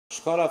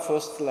Școala a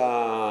fost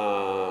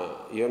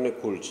la Ione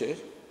Culceri.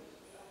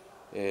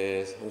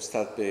 Am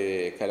stat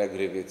pe calea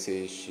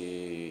Greveței și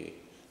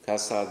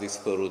casa a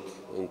dispărut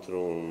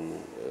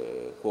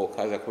cu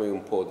ocazia, acum e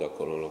un pod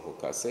acolo în locul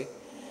casei.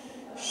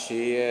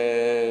 Și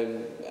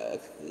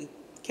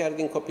chiar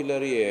din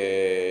copilărie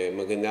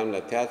mă gândeam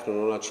la teatru,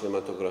 nu la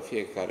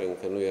cinematografie, care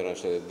încă nu era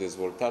așa de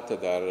dezvoltată,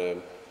 dar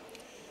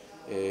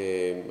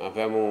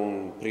aveam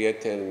un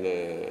prieten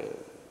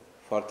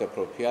foarte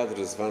apropiat,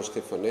 Răzvan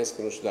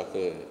Ștefănescu, nu știu dacă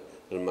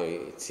îl mai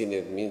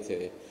ține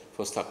minte, a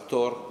fost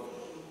actor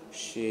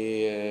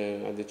și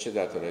a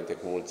decedat înainte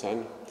cu mulți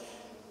ani.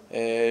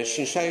 Și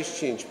în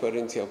 65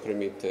 părinții au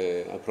primit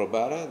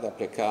aprobarea de a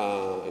pleca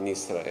în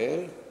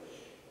Israel.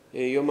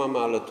 Eu m-am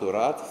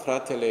alăturat,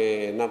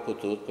 fratele n-a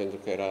putut pentru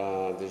că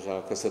era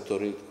deja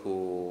căsătorit cu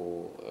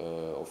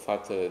o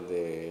fată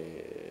de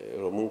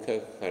româncă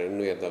care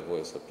nu i-a dat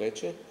voie să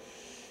plece.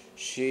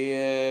 Și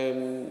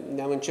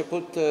ne-am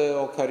început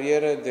o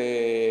carieră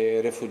de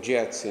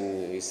refugiați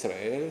în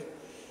Israel,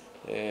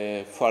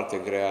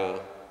 foarte grea,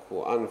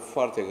 cu ani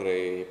foarte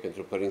grei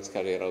pentru părinți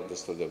care erau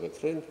destul de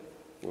bătrâni,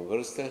 în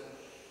vârstă,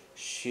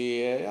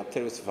 și a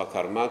trebuit să fac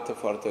armată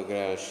foarte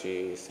grea și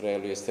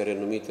Israelul este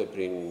renumită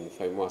prin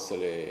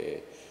faimoasele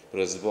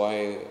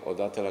războaie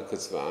odată la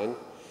câțiva ani.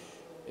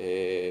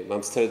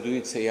 M-am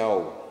străduit să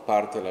iau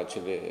parte la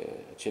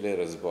cele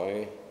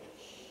războaie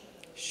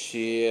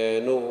și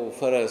nu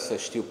fără să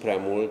știu prea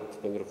mult,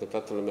 pentru că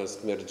toată lumea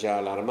mergea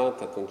la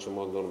armată, atunci în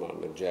mod normal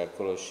mergea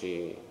acolo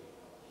și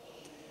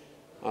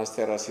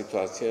asta era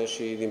situația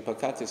și, din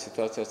păcate,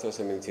 situația asta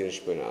se menține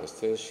și până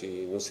astăzi și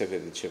nu se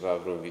vede ceva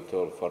vreun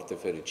viitor foarte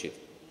fericit.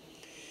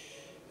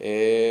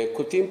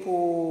 Cu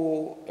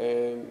timpul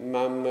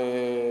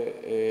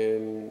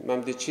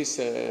m-am decis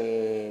să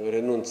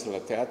renunț la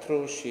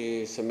teatru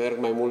și să merg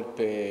mai mult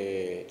pe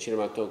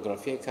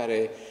cinematografie,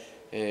 care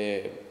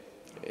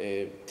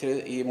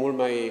e mult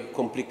mai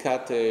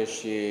complicată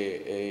și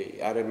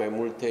are mai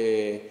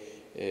multe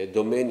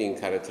domenii în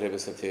care trebuie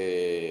să te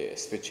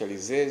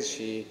specializezi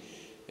și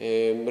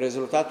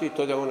rezultatul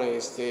totdeauna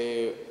este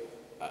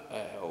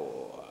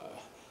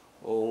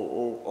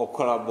o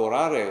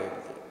colaborare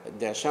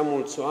de așa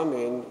mulți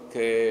oameni că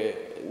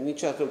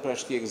niciodată nu prea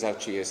știi exact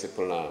ce iese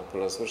până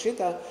la sfârșit,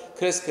 dar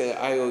crezi că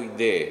ai o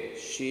idee.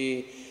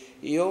 Și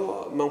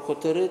eu m-am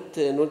hotărât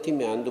în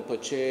ultimii ani, după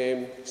ce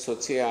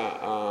soția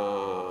a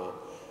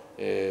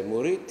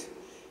murit,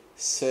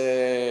 să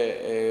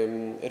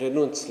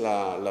renunț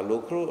la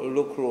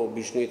lucru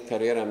obișnuit.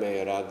 Cariera mea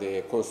era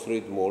de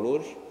construit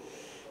mall-uri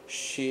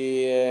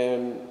și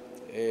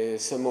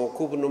să mă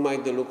ocup numai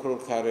de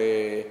lucruri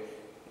care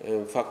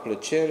îmi fac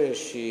plăcere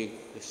și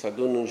să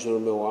adun în jurul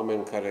meu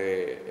oameni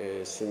care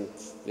sunt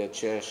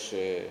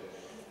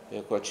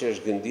cu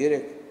aceeași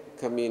gândire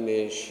ca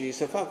mine și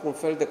să fac un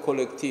fel de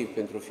colectiv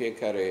pentru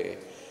fiecare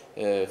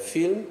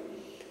film.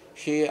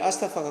 Și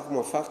asta fac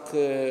acum, fac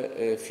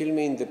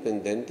filme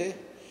independente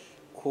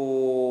cu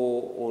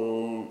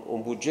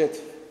un buget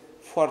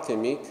foarte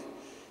mic.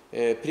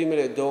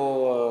 Primele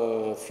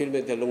două filme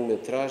de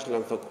lungmetraj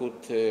le-am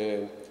făcut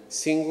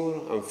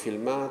singur, am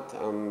filmat,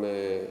 am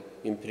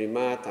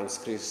imprimat, am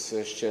scris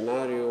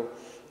scenariu,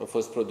 am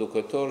fost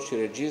producător și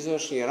regizor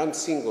și eram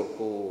singur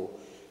cu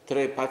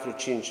 3, 4,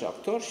 5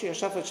 actori și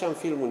așa făceam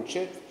filmul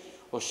încet,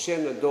 o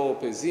scenă, două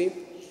pe zi.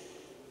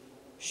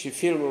 Și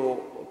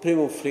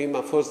primul film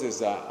a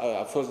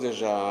fost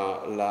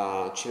deja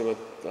la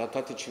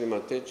toate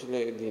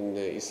cinematecile din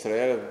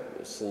Israel,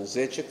 sunt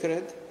 10,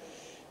 cred.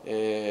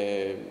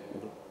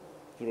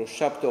 Vreo 7-8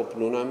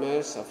 luni a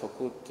mers, a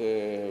făcut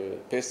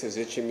peste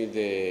 10.000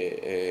 de,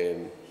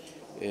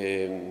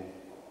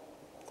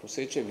 cum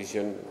se zice,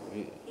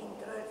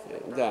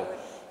 da,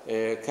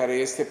 care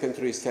este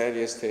pentru Israel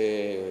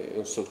este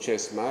un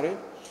succes mare.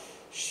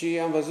 Și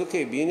am văzut că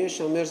e bine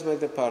și am mers mai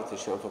departe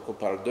și am făcut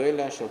pe al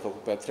doilea și am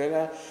făcut pe al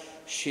treilea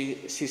și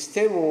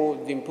sistemul,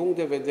 din punct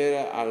de vedere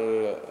al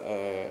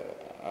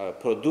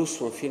produs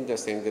un film de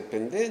ăsta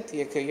independent,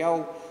 e că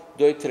iau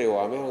 2-3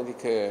 oameni,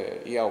 adică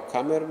iau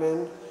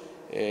cameraman,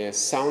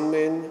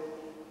 soundman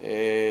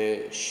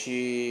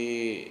și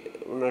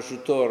un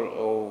ajutor,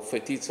 o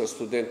fetiță, o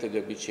studentă de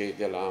obicei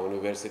de la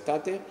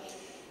universitate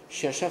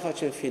și așa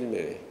facem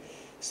filmele.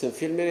 Sunt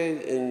filmele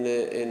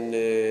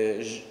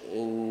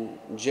în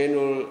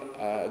genul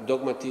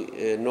dogmatic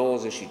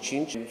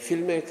 95,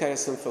 filme care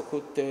sunt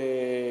făcute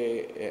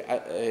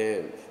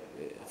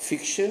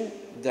fiction,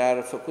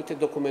 dar făcute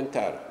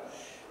documentar.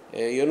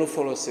 Eu nu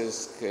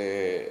folosesc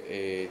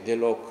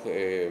deloc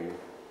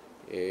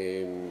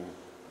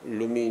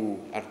lumini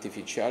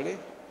artificiale,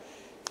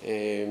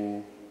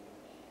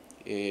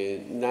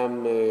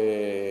 n-am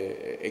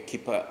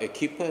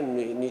echipă,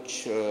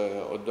 nici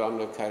o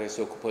doamnă care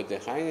se ocupă de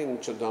haine,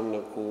 nici o doamnă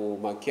cu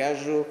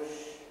machiajul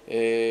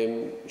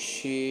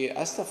și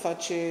asta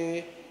face,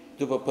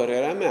 după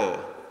părerea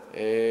mea,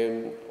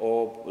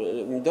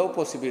 îmi dă o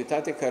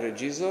posibilitate ca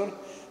regizor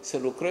să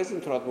lucrez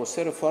într-o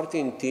atmosferă foarte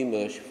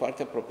intimă și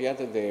foarte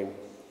apropiată de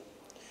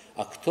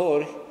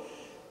actori,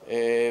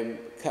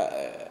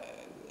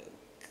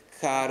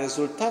 ca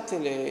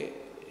rezultatele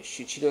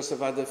și cine o să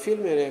vadă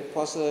filmele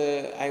poate să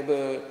aibă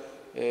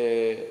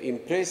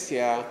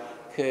impresia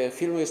că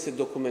filmul este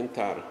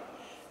documentar.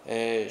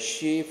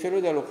 Și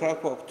felul de a lucra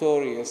cu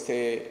actori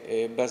este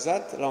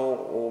bazat la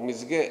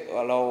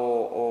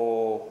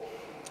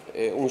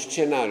un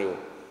scenariu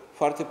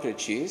foarte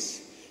precis,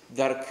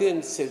 dar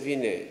când se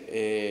vine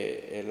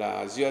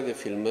la ziua de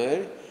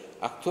filmări,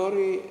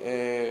 actorii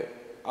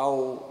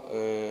au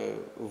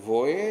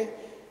voie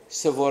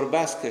să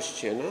vorbească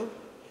scena,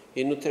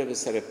 ei nu trebuie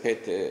să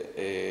repete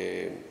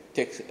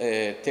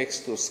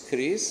textul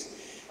scris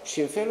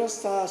și în felul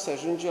ăsta se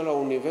ajunge la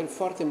un nivel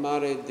foarte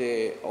mare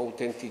de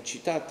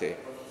autenticitate.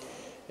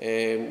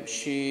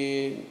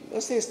 Și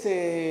ăsta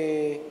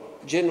este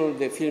genul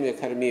de filme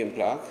care mie îmi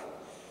plac,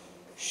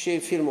 și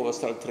filmul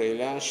ăsta al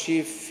treilea,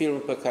 și filmul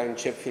pe care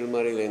încep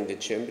filmările în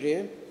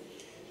decembrie.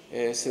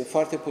 Sunt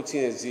foarte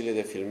puține zile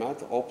de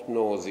filmat,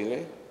 8-9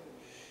 zile.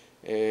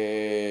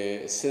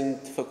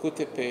 Sunt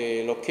făcute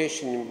pe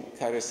location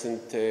care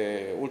sunt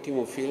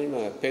ultimul film,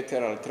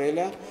 Peter al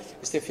treilea,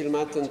 este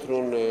filmat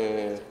într-un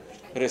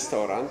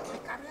restaurant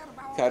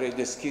care e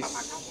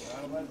deschis,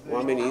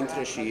 oamenii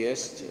intră și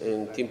ies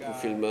în timpul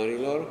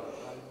filmărilor,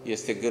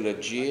 este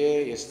gălăgie,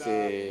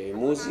 este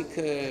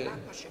muzică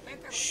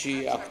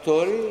și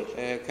actorii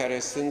care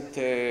sunt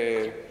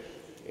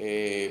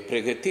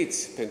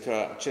pregătiți pentru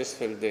acest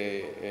fel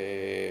de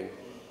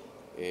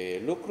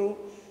lucru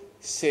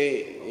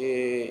se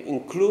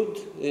includ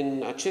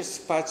în acest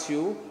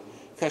spațiu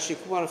ca și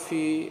cum ar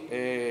fi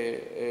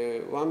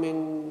oameni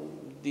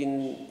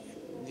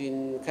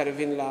care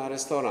vin la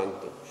restaurant.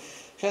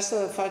 Și asta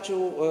face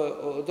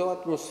o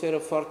atmosferă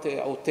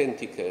foarte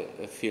autentică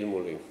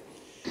filmului.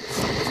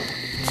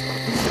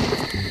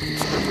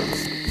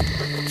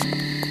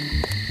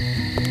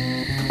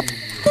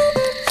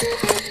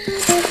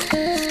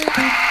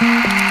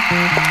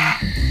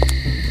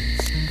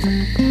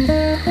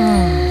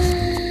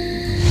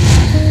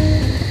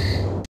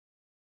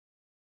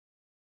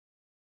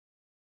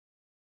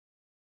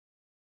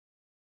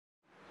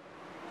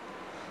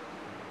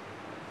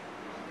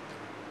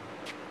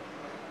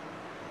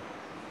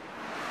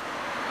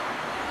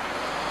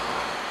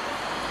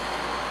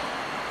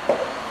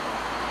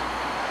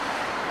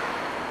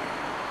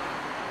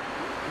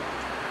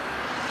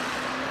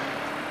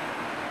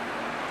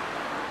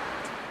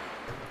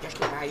 יש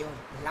לי רעיון,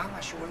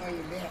 למה שהוא לא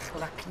ילך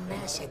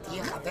לכנסת,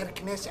 יהיה חבר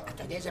כנסת?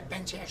 אתה יודע איזה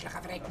פנסיה יש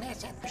לחברי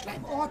כנסת? יש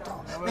להם אוטו,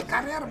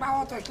 מקרר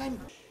באוטו, יש להם...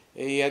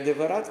 E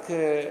adevărat că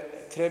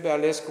trebuie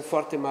ales cu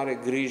foarte mare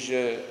grijă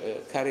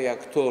care e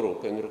actorul,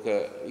 pentru că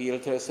el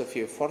trebuie să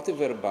fie foarte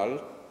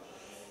verbal,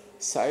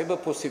 să aibă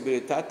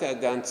posibilitatea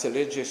de a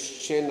înțelege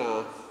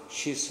scena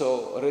și să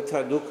o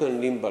retraducă în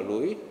limba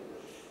lui.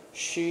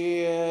 Și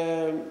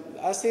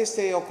asta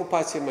este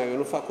ocupația mea. Eu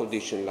nu fac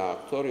audition la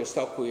actori, eu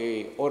stau cu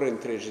ei ore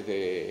întregi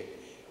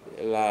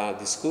la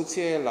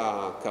discuție,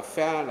 la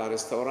cafea, la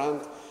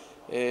restaurant,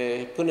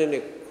 până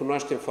ne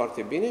cunoaștem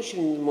foarte bine și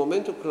în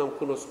momentul când l-am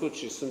cunoscut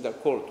și sunt de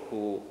acord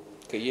cu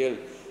că el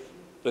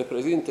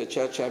reprezintă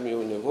ceea ce am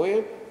eu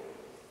nevoie,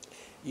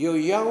 eu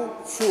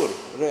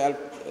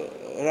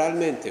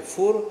realmente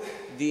fur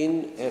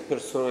din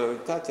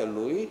personalitatea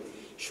lui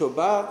și o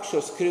bag și o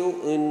scriu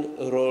în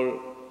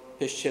rol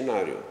pe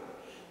scenariu.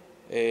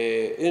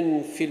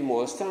 În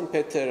filmul ăsta, în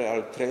Peter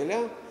al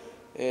treilea,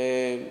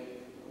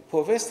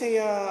 povestea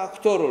e a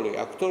actorului.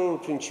 Actorul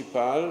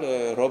principal,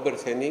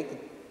 Robert Hennig,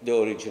 de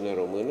origine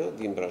română,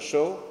 din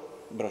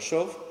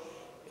Brașov,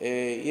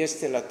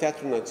 este la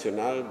Teatrul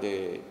Național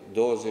de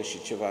 20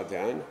 și ceva de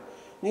ani.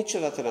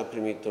 Niciodată n-a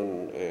primit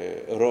un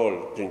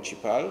rol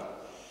principal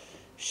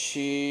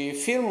și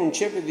filmul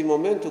începe din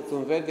momentul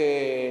când vede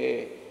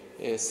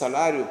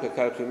salariul pe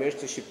care îl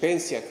primește și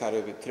pensia care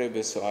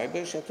trebuie să o aibă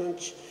și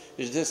atunci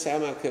își dă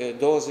seama că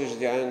 20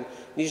 de ani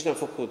nici n-a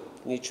făcut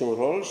niciun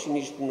rol și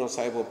nici nu o să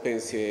aibă o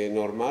pensie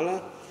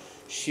normală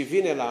și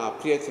vine la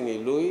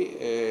prietenii lui,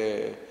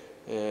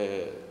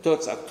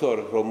 toți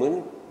actori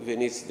români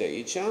veniți de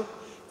aici,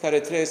 care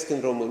trăiesc în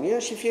România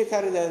și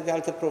fiecare de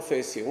altă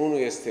profesie. Unul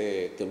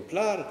este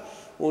tâmplar,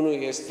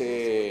 unul este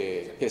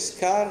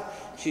pescar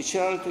și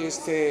celălalt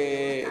este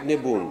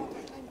nebun.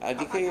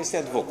 Adică este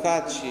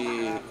advocat și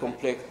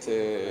complet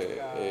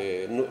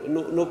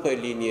nu pe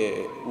linie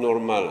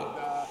normală.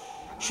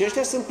 Și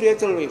ăștia sunt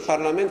prietenii lui,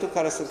 Parlamentul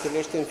care se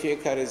întâlnește în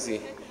fiecare zi.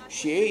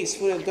 Și ei îi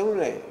spune,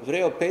 domnule,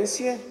 vrei o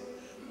pensie?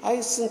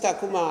 Sunt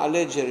acum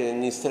alegeri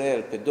în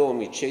Israel pe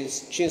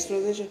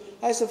 2015,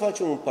 hai să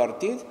facem un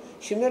partid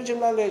și mergem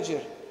la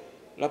alegeri.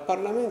 La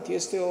Parlament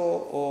este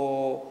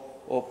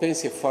o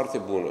pensie foarte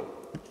bună.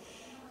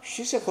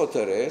 Și se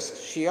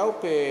hotărăsc și iau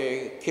pe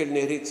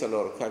chelnerița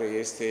lor, care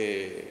este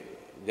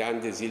de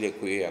ani de zile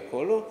cu ei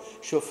acolo,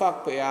 și o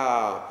fac pe ea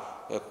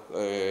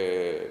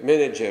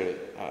manager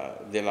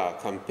de la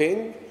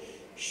campeni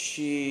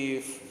și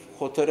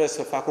hotărăsc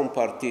să fac un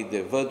partid de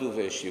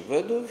văduve și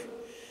văduvi.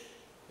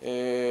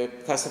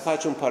 Ca să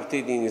faci un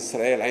partid din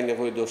Israel ai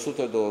nevoie de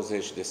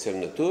 120 de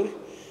semnături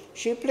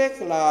și plec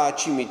la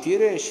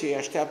cimitire și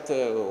așteaptă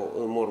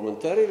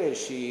înmormântările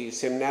și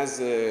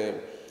semnează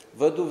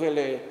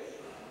văduvele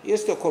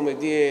Este o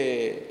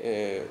comedie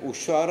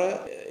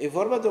ușoară. E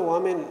vorba de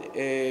oameni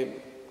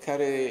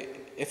care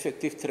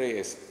efectiv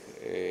trăiesc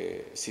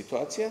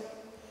situația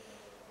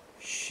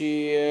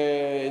și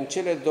în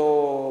cele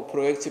două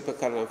proiecții pe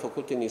care le-am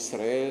făcut în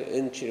Israel,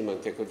 în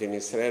Cinematecul din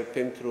Israel,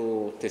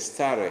 pentru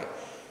testare,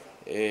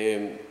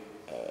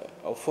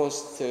 au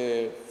fost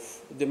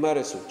de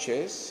mare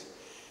succes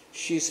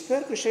și sper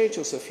că și aici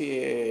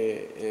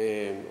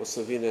o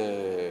să vină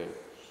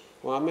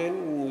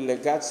oameni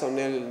legați sau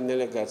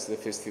nelegați de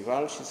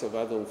festival și să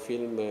vadă un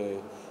film,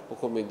 o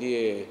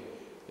comedie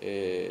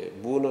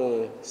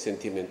bună,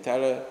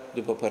 sentimentală,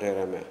 după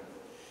părerea mea.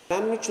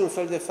 N-am niciun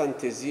fel de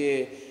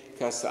fantezie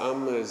ca să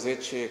am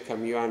 10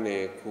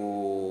 camioane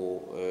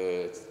cu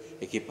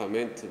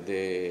echipament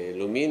de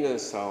lumină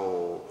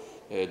sau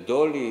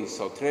dolly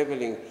sau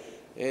traveling.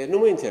 Nu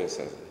mă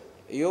interesează.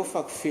 Eu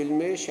fac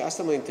filme și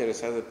asta mă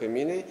interesează pe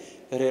mine,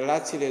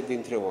 relațiile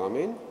dintre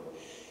oameni,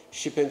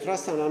 și pentru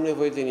asta nu am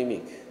nevoie de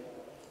nimic.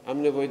 Am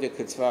nevoie de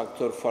câțiva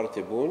actori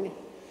foarte buni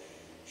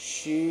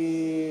și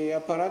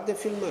aparat de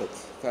filmat,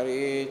 care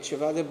e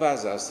ceva de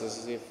bază astăzi,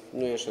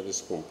 nu e așa de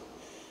scump.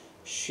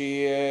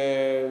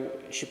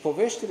 Și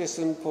poveștile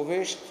sunt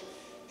povești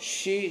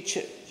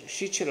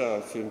și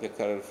celălalt film pe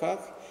care îl fac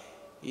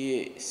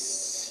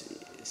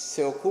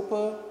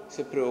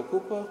se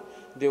preocupă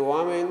de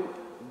oameni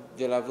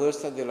de la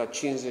vârsta de la 50-60.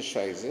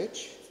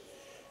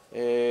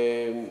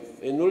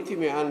 În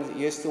ultimii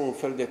ani este un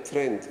fel de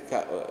trend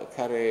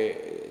care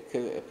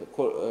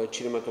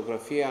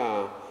cinematografia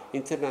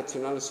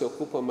internațională se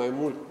ocupă mai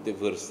mult de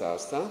vârsta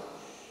asta.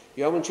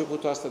 Eu am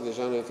început asta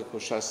deja înainte cu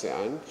 6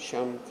 ani și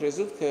am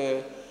crezut că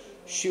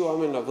și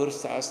oameni la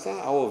vârsta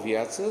asta au o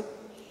viață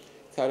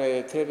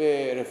care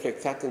trebuie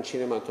reflectată în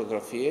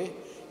cinematografie.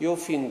 Eu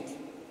fiind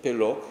pe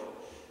loc,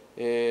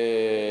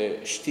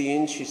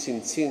 știind și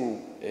simțind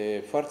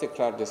foarte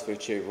clar despre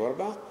ce e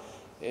vorba,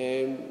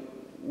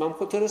 m-am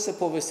hotărât să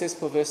povestesc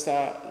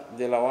povestea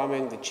de la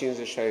oameni de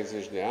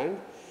 50-60 de ani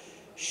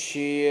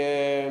și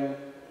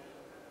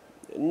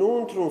nu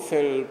într-un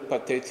fel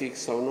patetic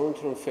sau nu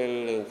într-un fel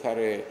în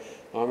care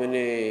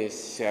oamenii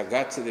se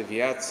agață de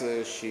viață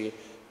și...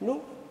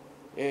 Nu.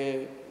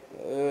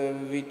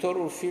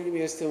 Viitorul film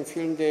este un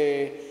film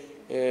de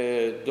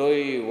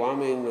doi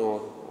oameni,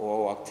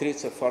 o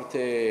actriță foarte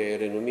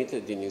renumită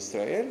din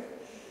Israel,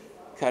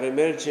 care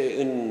merge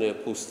în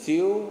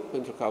pustiu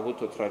pentru că a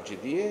avut o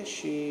tragedie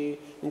și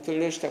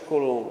întâlnește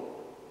acolo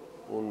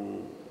un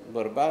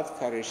bărbat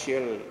care și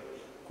el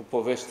cu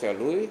povestea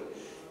lui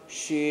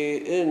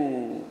și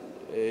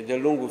de-a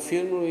lungul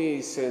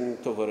filmului se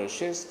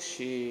întovărășesc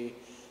și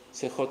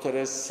se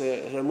hotărăsc să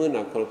rămână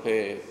acolo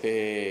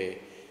pe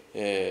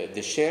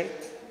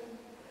deșert.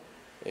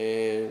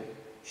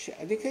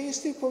 Adică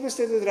este o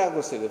poveste de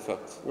dragoste, de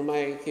fapt,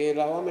 numai că e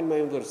la oameni mai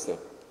în vârstă.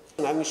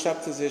 În anii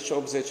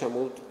 70-80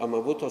 am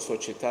avut o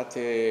societate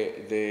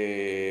de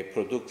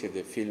producție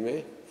de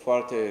filme,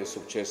 foarte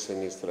succes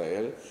în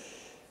Israel.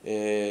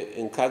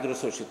 În cadrul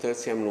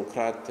societății am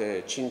lucrat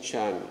 5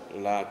 ani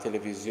la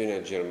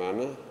televiziunea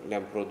germană,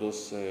 le-am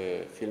produs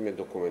filme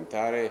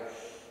documentare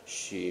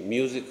și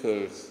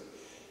musicals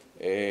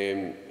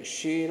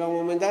și la un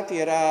moment dat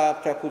era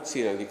prea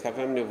puțin, adică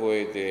aveam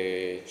nevoie de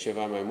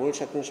ceva mai mult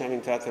și atunci am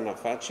intrat în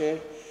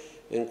afaceri,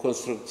 în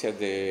construcția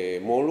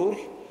de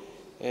mall-uri,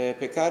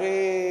 pe care,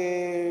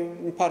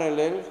 în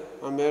paralel,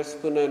 am mers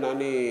până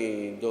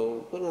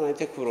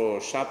înainte cu vreo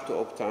 7-8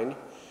 ani,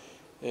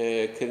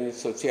 când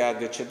soția a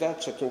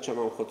decedat și atunci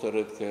m-am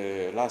hotărât că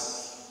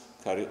las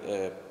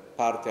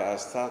partea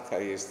asta,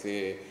 care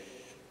este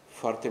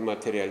foarte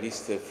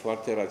materialistă,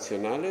 foarte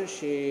rațională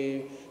și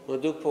mă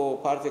duc pe o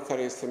parte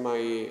care este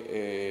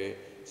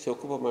se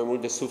ocupă mai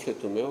mult de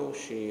sufletul meu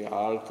și a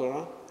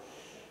altora.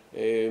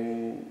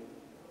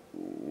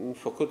 Am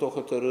făcut o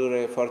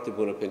hotărâre foarte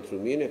bună pentru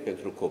mine,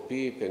 pentru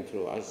copii,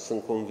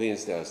 sunt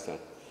convins de asta.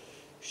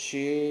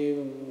 Și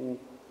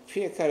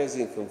fiecare zi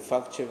când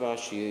fac ceva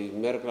și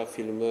merg la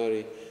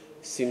filmări,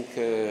 simt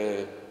că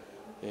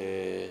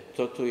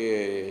totul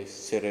e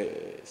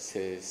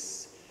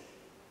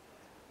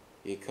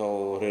ca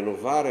o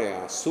renovare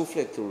a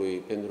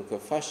sufletului, pentru că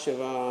faci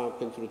ceva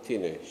pentru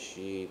tine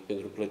și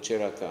pentru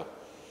plăcerea ta.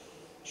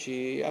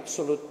 Și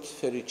absolut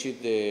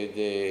fericit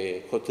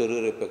de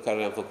hotărâre pe care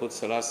le-am făcut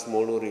să las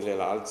mall-urile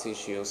la alții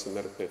și eu să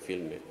merg pe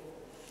filme.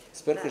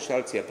 Sper că și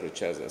alții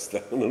apreciază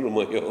asta, nu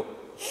numai eu.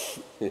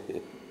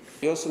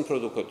 Eu sunt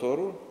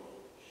producătorul,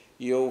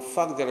 eu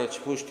fac de la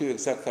început, știu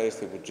exact care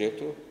este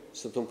bugetul,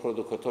 sunt un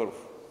producător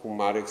cu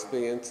mare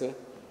experiență,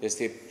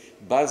 este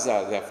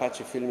baza de a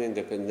face filme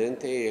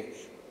independente,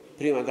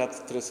 prima dată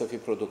trebuie să fii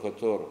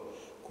producător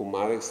cu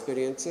mare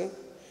experiență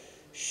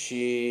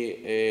și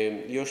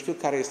eu știu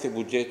care este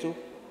bugetul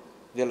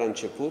de la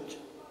început,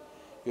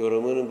 eu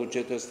rămân în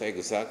bugetul ăsta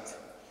exact.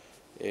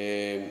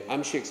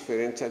 Am și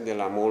experiența de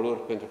la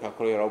mall-uri, pentru că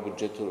acolo erau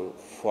bugetul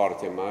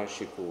foarte mari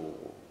și cu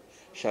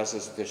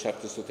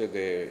 600-700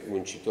 de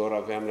muncitori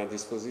aveam la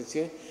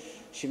dispoziție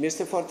și mi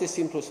este foarte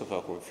simplu să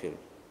fac un film.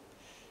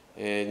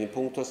 Din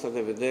punctul ăsta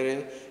de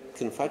vedere,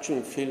 când faci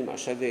un film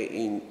așa de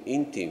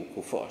intim,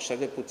 cu așa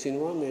de puțini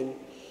oameni,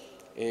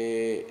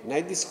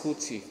 n-ai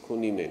discuții cu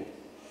nimeni.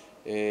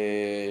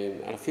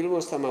 La filmul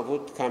ăsta am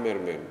avut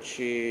cameraman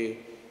și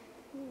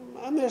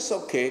a mers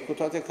ok, cu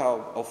toate că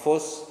au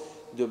fost,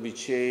 de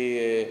obicei,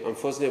 am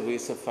fost nevoit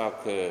să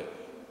fac 3-4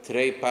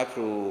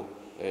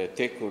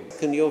 take-uri.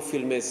 Când eu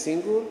filmez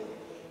singur,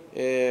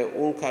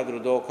 un cadru,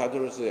 2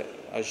 cadruri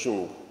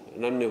ajung.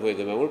 N-am nevoie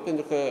de mai mult,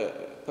 pentru că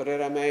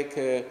părerea mea e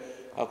că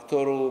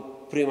actorul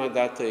prima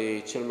dată e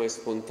cel mai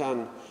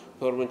spontan,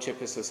 pe urmă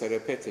începe să se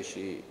repete și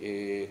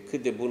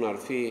cât de bun ar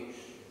fi,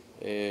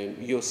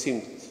 eu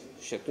simt.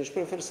 Și atunci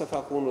prefer să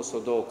fac 1 sau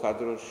 2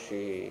 cadruri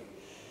și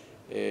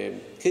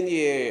când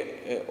e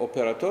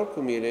operator cu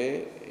mine,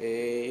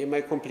 e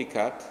mai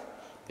complicat,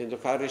 pentru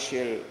că are și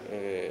el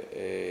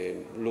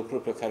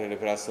lucruri pe care le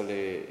vrea să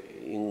le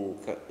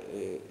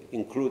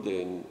includă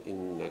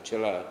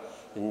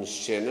în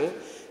scenă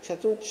și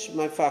atunci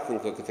mai fac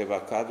încă câteva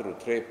cadruri,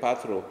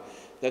 3-4,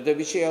 dar de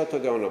obicei iau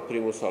totdeauna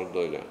primul sau al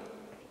doilea.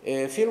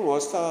 Filmul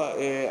ăsta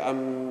am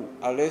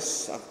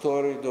ales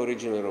actori de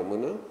origine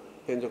română,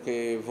 pentru că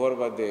e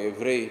vorba de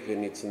evrei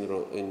veniți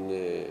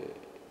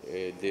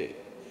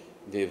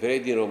de evrei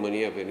din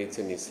România veniți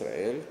în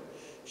Israel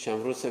și am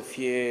vrut să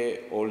fie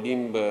o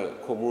limbă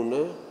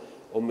comună,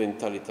 o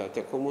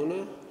mentalitate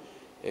comună,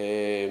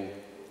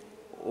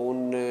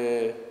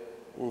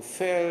 un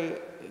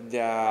fel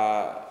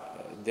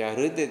de a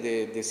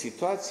râde de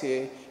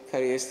situație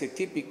care este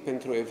tipic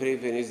pentru evrei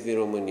veniți din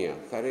România,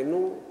 care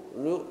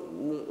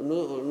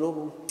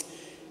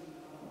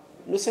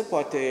nu se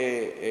poate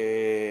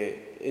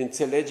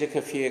înțelege că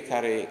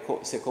fiecare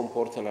se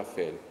comportă la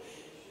fel.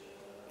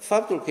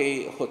 Faptul că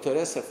ei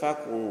hotărăsc să fac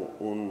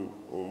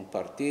un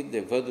partid de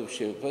văduvi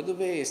și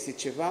văduve este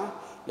ceva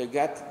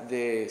legat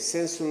de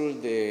sensul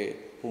de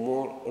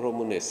umor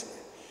românesc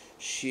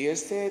și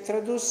este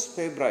tradus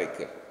pe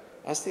ebraică.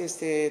 Asta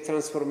este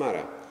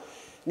transformarea.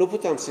 Nu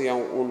puteam să iau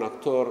un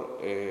actor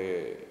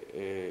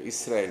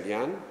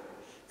israelian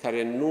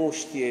care nu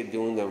știe de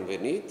unde am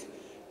venit,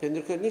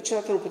 pentru că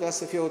niciodată nu putea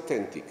să fie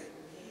autentic.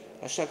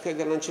 Așa că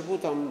de la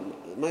început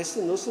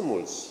nu sunt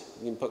mulți.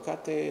 Din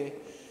păcate,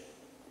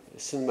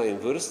 sunt mai în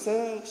vârstă,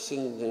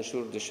 sunt în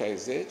jur de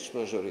 60,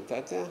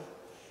 majoritatea,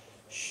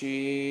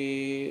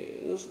 și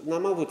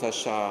n-am avut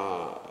așa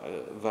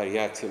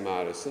variație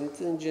mare.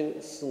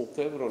 Sunt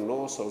vreo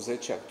 9 sau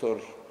 10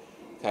 actori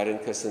care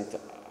încă sunt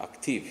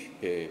activi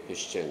pe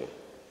scenă.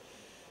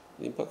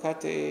 Din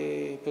păcate,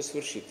 pe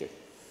sfârșite.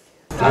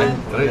 Să-mi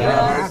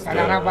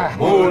trăiască,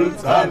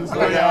 mulți ani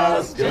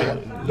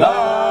trăiască,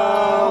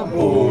 la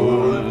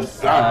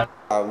mulți ani!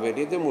 Am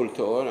venit de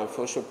multe ori, am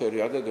fost și o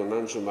perioadă de 1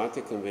 an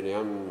jumate când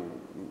veneam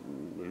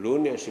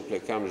lunea și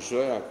plecam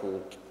joia,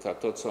 ca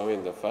toți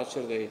oamenii de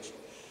afaceri de aici,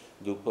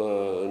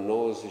 în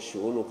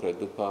 91, cred,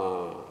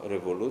 după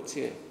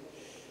Revoluție.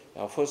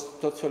 Au fost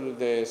tot felul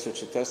de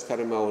societăți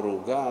care m-au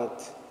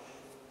rugat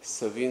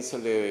să vin să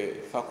le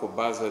fac o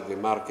bază de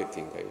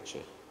marketing aici.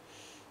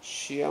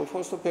 Și am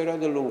fost o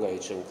perioadă lungă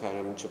aici, în care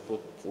am început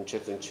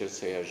încet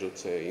să-i ajut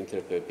să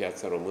intre pe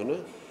piața română.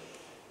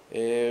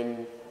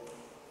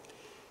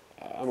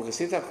 Am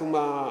găsit acum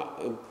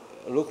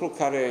lucru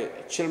care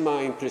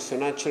m-a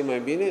impresionat cel mai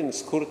bine în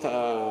scurta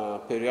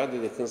perioadă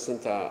de când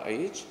sunt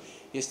aici,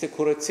 este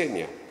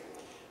curățenia.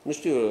 Nu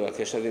știu dacă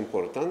e așa de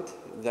important,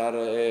 dar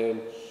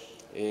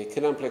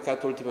când am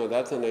plecat ultima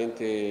dată,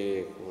 înainte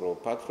vreo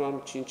 4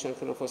 ani, 5 ani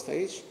când am fost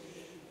aici,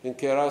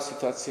 încă era o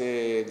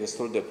situație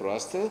destul de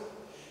proastă,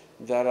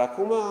 dar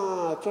acum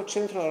tot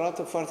centrul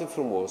arată foarte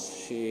frumos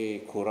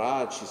și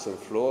curat și sunt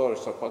flori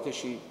sau poate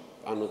și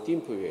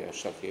anotimpul e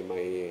așa că e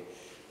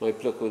mai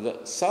plăcut.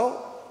 Sau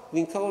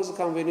din cauza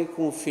că am venit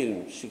cu un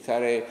film și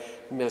care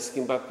mi-a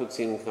schimbat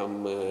puțin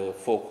cam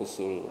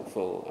focusul,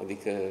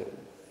 adică,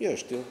 eu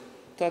știu,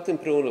 toate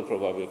împreună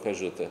probabil că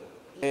ajută.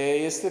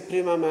 Este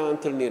prima mea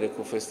întâlnire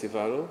cu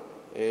festivalul.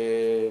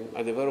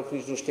 Adevărul că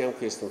nici nu știam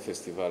că este un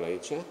festival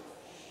aici.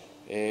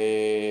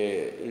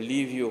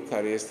 Liviu,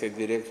 care este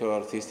directorul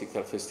artistic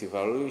al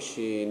festivalului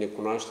și ne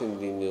cunoaștem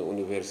din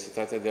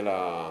Universitatea de la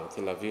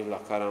Tel Aviv,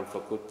 la care am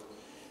făcut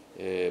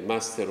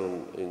masterul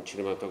în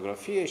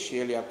cinematografie și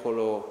el e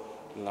acolo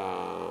la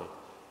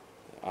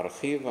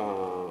arhiva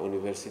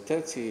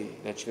Universității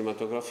la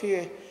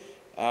cinematografie.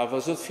 A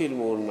văzut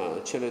filmul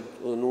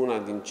în una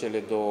din cele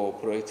 2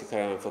 proiecte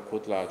care le-am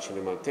făcut la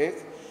Cinematec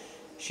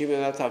și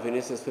imediat a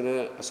venit să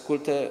spună,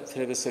 ascultă,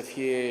 trebuie să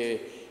fie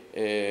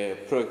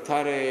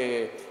proiectare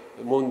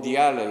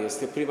mondială,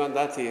 este prima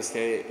dată,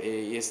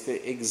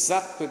 este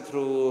exact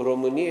pentru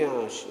România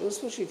și în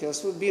sfârșit a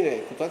spus bine,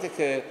 cu toate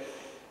că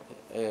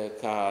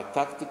ca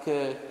tactică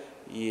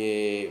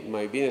e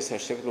mai bine să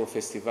aștept un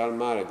festival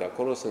mare, de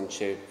acolo să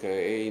încep, că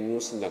ei nu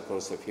sunt de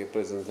acord să fie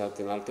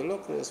prezentate în alte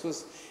locuri. Am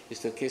spus,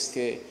 este o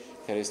chestie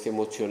care este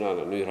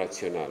emoțională, nu e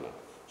rațională.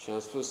 Și am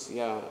spus,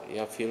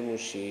 ia filmul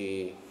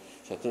și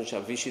atunci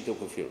vii și tu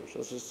cu filmul. Și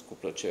am spus, cu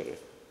plăcere,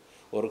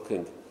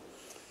 oricând.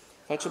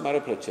 Face mare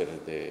plăcere.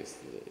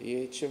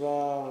 E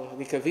ceva,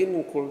 adică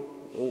vin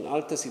în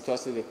altă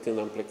situație decât când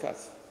am plecat.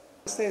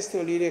 Asta este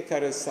o linie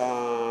care s-a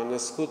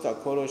născut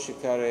acolo și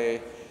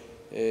care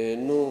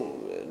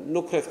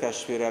nu cred că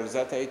aș fi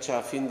realizat aici,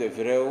 fiind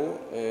evreu,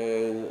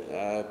 în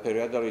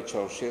perioada lui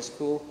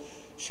Ceaușescu,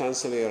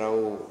 șansele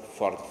erau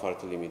foarte,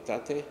 foarte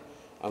limitate.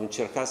 Am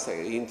încercat să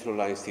intru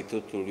la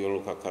Institutul Ion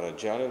Luca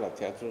Caragiale, la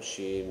teatru,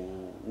 și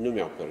nu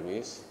mi-au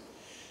permis.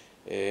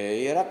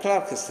 Era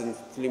clar că sunt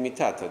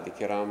limitat, adică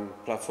eram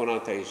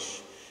plafonat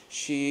aici.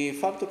 Și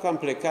faptul că am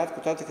plecat, cu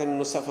toate că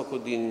nu s-a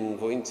făcut din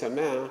voința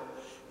mea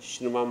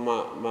și nu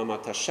m-am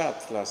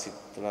atașat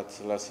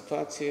la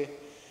situație,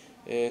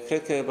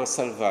 cred că m-a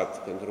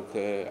salvat, pentru că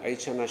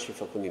aici n-aș fi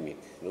făcut nimic.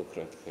 Nu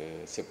cred că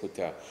se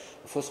putea.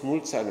 Au fost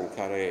mulți ani în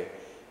care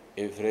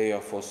evreii au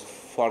fost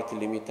foarte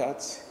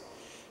limitați.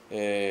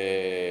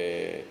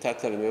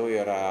 Tatăl meu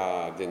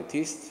era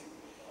dentist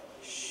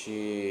și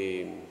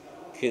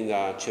când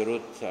a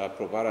cerut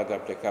aprobarea de a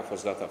pleca, a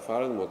fost dat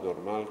afară, în mod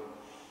normal.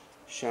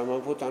 Și am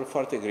avut ani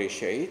foarte grei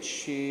și aici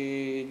și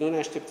nu ne-a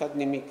așteptat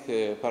nimic.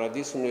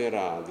 Paradisul nu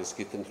era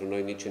deschis pentru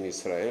noi nici în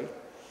Israel.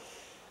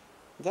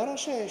 Dar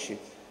așa a ieșit.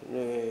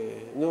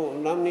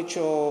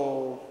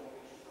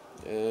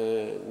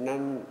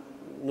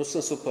 Nu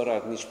sunt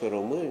supărat nici pe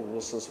români, nu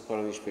sunt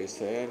supărat nici pe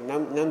Israel.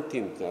 N-am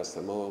timp de asta.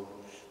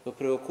 Mă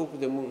preocup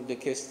de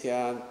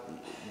chestia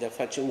de a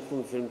face încă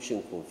un film și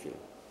încă un film.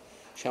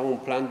 Și am un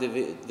plan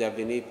de a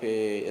veni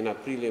în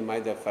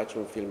aprilie-mai de a face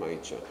un film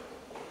aici.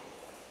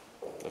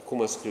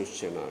 Acum scriu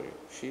scenariu.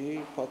 Și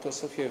poate o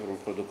să fie un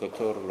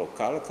producător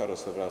local care o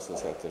să vrea să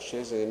se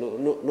atașeze.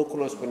 Nu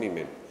cunosc pe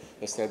nimeni.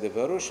 Asta e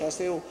adevărul și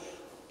asta e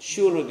și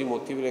unul din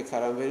motivele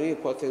care am venit.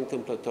 Poate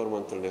întâmplător mă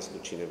întâlnesc cu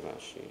cineva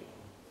și